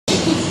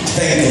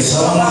Thank you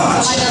so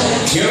much.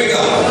 Here we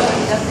go.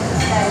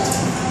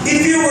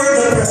 If you were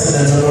the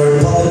President of the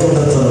Republic of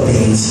the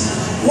Philippines,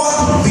 what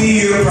would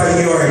be your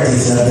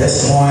priorities at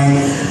this point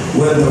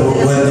when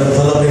the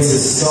Philippines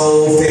is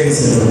so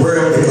famous in the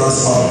world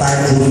because of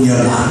Typhoon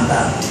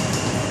Yolanda?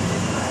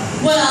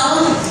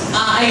 Well,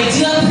 I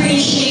do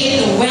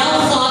appreciate the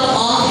well thought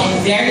of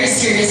and very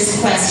serious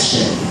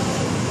question.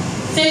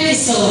 Thank you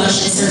so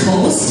much, Mr.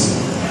 Host.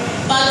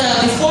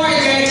 But before I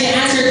dare to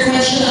answer your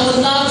question, I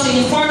would love to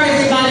inform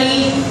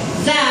everybody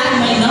that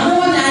my number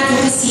one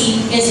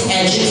advocacy is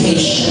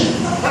education.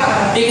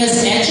 Because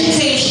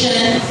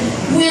education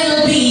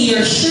will be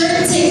your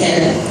sure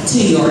ticket to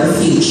your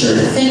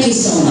future. Thank you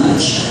so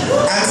much.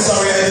 I'm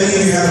sorry, I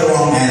believe you have the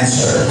wrong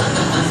answer.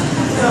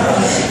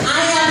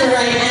 I have the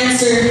right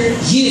answer.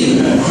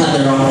 You have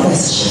the wrong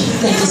question.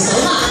 Thank you so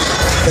much.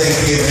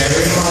 Thank you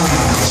very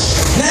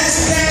much.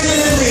 Next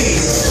candidate,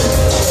 please.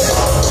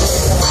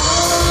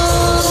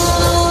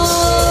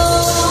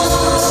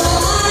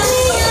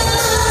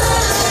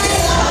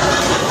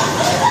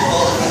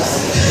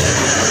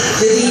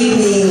 Good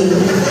evening.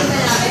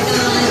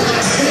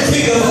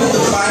 Think of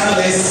the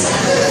finalists.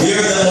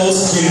 You're the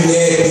most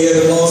unique.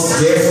 You're the most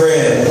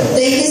different.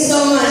 Thank you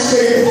so much for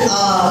the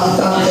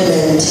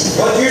compliment.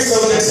 What's your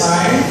zodiac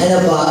sign?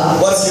 Ano ba?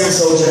 What's your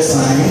zodiac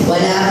sign?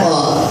 Wala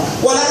po.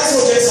 Wala ka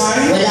zodiac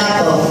sign?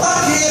 Wala po.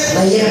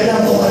 Bakit? Mahirap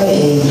lang po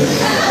kami eh.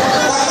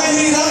 Bakit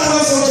mahirap ka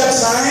ng zodiac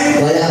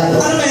sign? Wala po.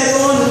 Ano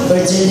meron?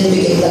 Birth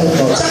certificate lang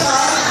po. Tsaka?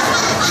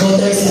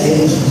 Voter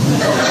sign.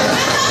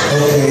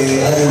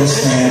 Okay, I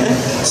understand.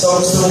 So,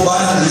 gusto mo ba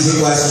ng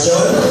easy question?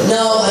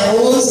 No, I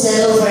won't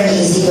settle for an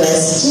easy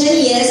question.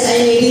 Yes,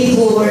 I may be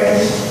poor,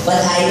 but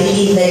I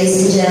believe,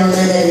 ladies and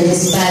gentlemen, that in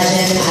this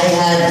pageant, I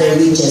have the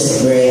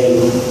richest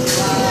brain.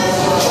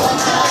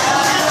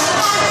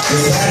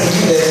 Does that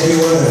mean that you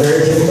want a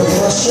very difficult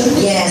question?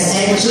 Yes,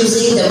 I'm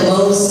choosing the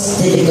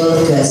most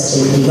difficult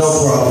question, please. No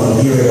problem.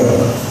 Here we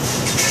go.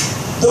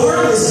 The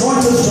world is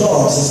going to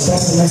dogs, as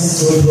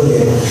pessimists would put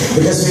it,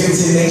 because we can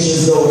see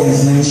nations go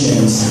against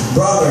nations,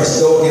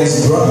 brothers go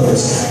against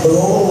brothers. The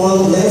whole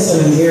world lives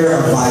in an era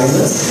of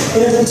violence,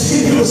 in a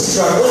continuous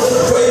struggle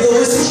for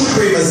egoistic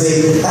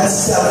supremacy and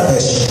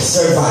selfish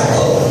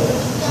survival.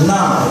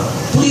 Now,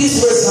 please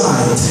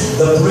recite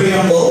the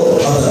preamble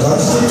of the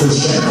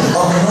Constitution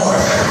of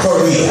North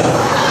Korea.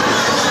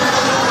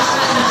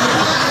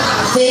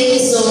 Thank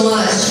you so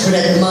much for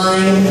that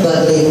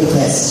mind-boggling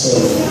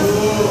question.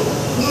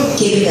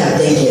 Keep it up,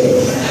 thank you.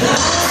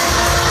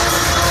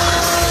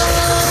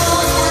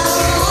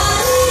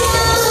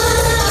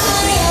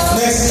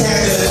 Next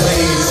candidate,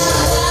 please.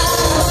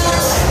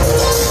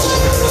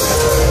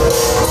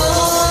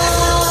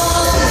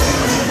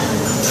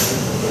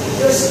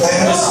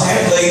 I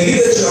understand, lady,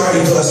 that you are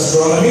into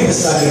astronomy, the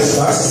study of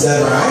stars, is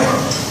that right?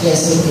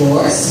 Yes, of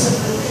course.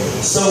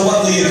 So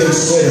what do you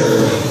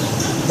consider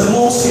the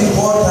most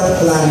important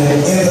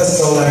planet in the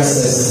solar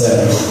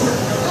system?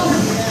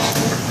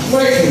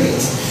 Mercury.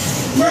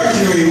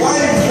 Mercury. Why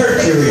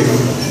Mercury?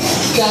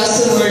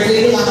 Kaso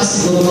Mercury, wala ka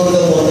siguro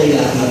mag-water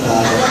lang na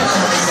tao.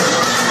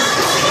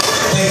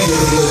 Thank you,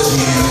 Tito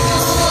Jean.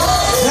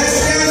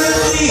 Next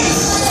candidate, please.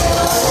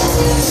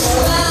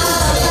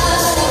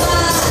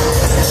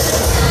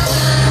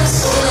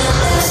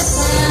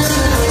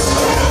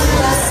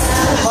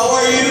 How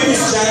are you,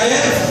 Miss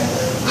Janet?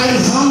 I'm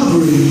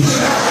hungry.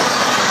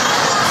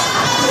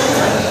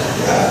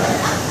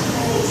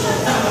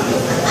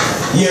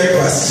 Your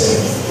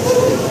question.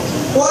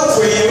 What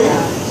for you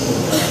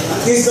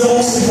is the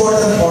most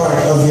important part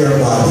of your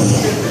body?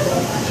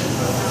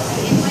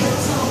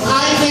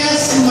 I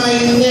guess my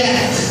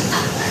neck.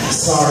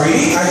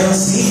 Sorry, I don't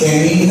see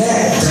any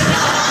neck.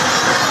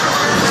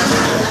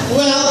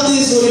 Well,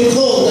 this is what we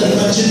call the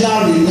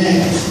imaginary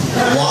neck.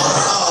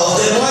 Wow,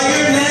 then why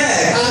your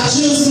neck? I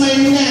choose my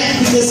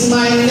neck because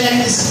my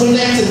neck is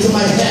connected to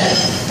my head,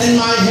 and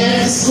my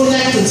head is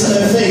connected to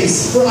my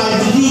face. For I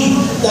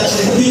believe that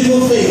the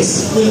beautiful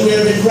face will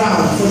wear the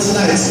crown for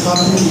tonight's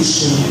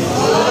competition.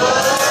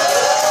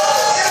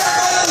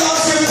 Everybody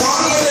loves your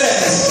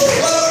confidence.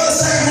 What about the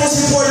second most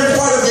important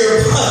part of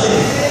your body?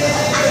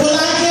 Well,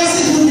 I guess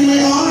it would be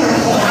my honor.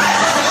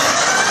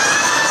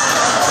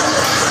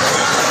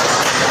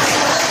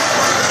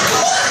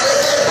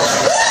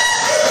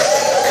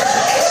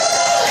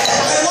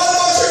 And what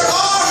about your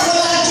arm? Well,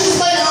 I choose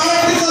my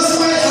arm because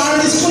my arm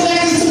is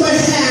connected to my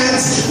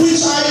hands, which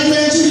I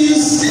eventually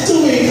use to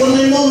win for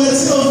my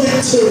moments of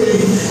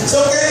victory. So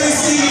can we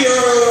see your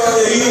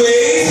UA?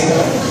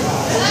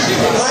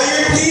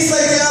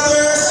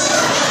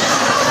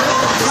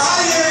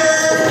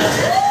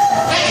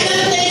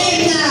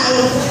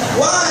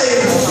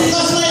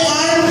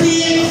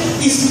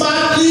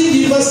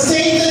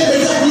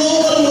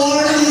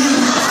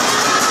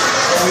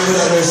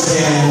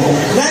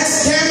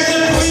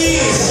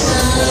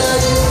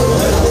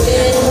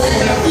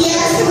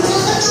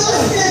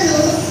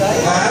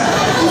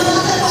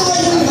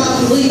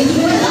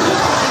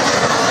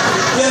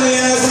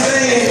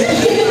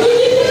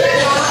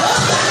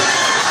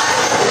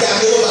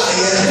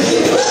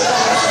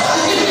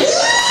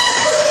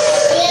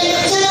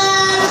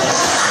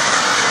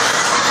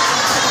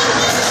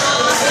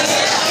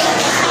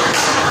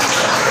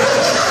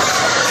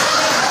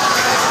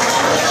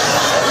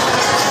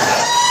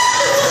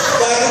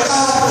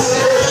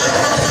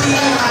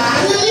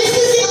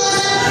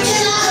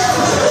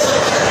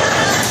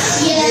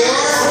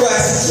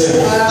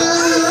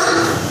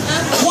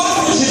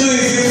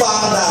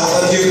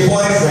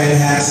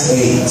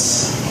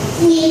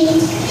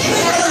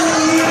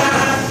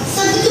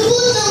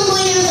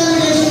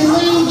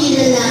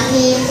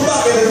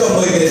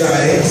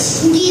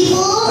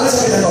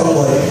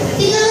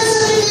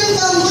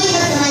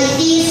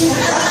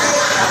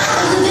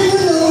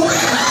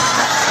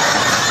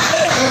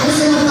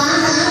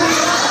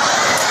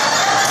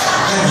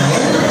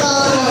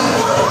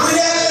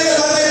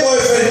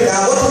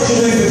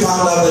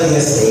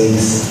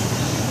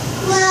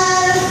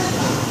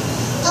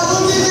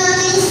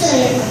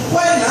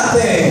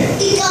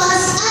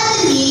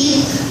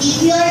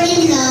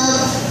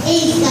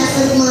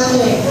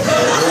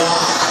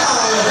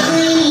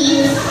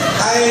 Brainy.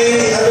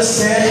 I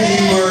understand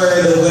you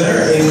were the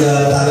winner in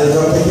the talent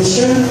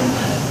competition.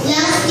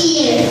 Last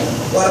year,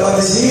 What about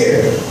this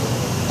year?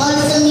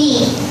 also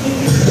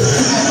me.